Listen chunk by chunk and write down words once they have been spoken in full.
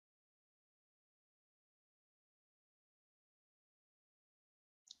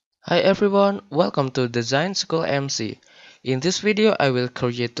Hi everyone, welcome to Design School MC. In this video, I will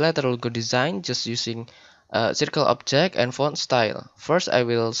create letter logo design just using circle object and font style. First, I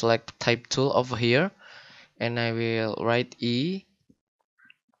will select type tool over here and I will write E.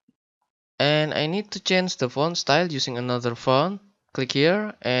 And I need to change the font style using another font. Click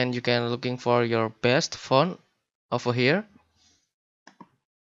here and you can looking for your best font over here.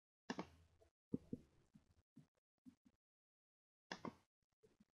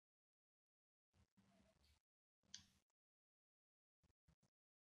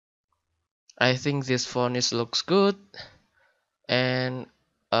 I think this font looks good and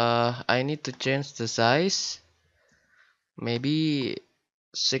I need to change the size, maybe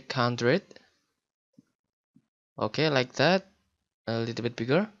 600. Okay, like that, a little bit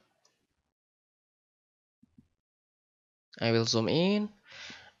bigger. I will zoom in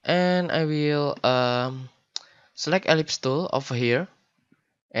and I will select ellipse tool over here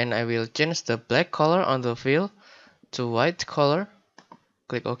and I will change the black color on the fill to white color.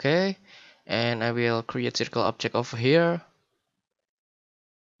 Click OK and I will create circle object over here.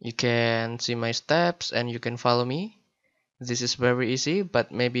 You can see my steps and you can follow me. This is very easy,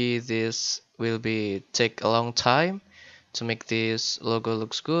 but maybe this will be take a long time to make this logo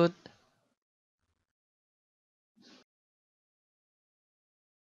looks good.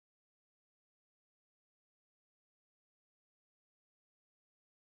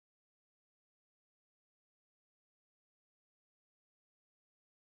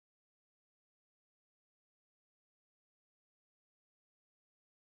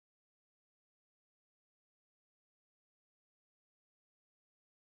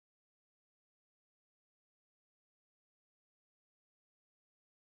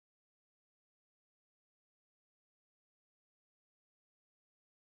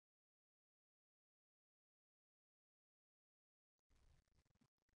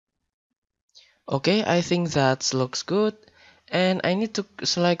 Okay, I think that looks good. And I need to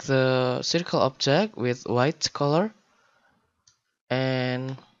select the circle object with white color.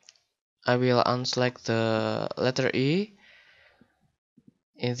 And I will unselect the letter E.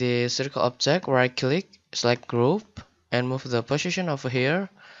 In the circle object, right click, select group, and move the position over here.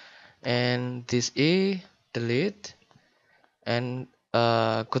 And this E, delete. And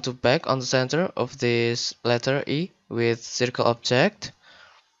go to back on the center of this letter E with circle object.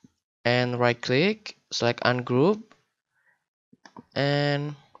 And right click, select ungroup.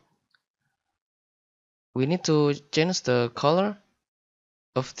 And we need to change the color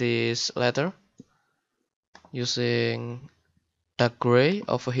of this letter using dark gray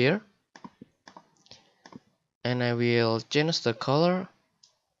over here, and I will change the color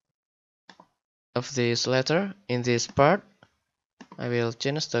of this letter in this part. I will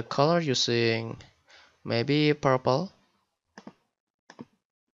change the color using maybe purple,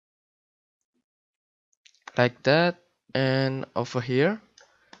 like that. And over here,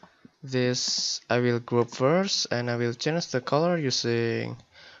 this I will group first and I will change the color using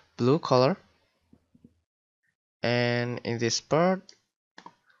blue color. And in this part,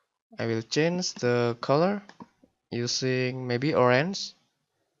 I will change the color using maybe orange.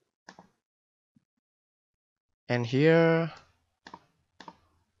 And here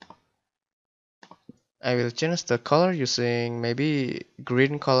I will change the color using maybe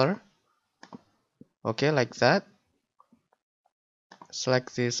green color. Okay, like that.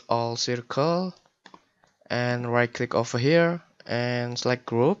 Select this all circle and right click over here and select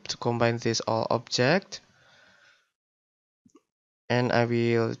group to combine this all object. And I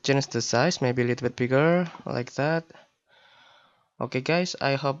will change the size maybe a little bit bigger, like that. Okay guys,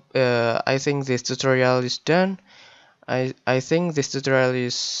 I think this tutorial is done. I think this tutorial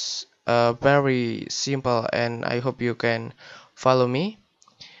is very simple and I hope you can follow me.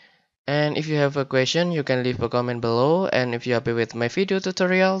 And if you have a question, you can leave a comment below. And if you're happy with my video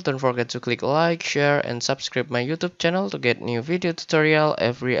tutorial, don't forget to click like, share, and subscribe my YouTube channel to get new video tutorial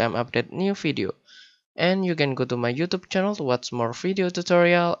every time I update new video. And you can go to my YouTube channel to watch more video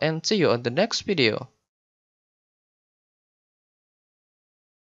tutorial and see you on the next video.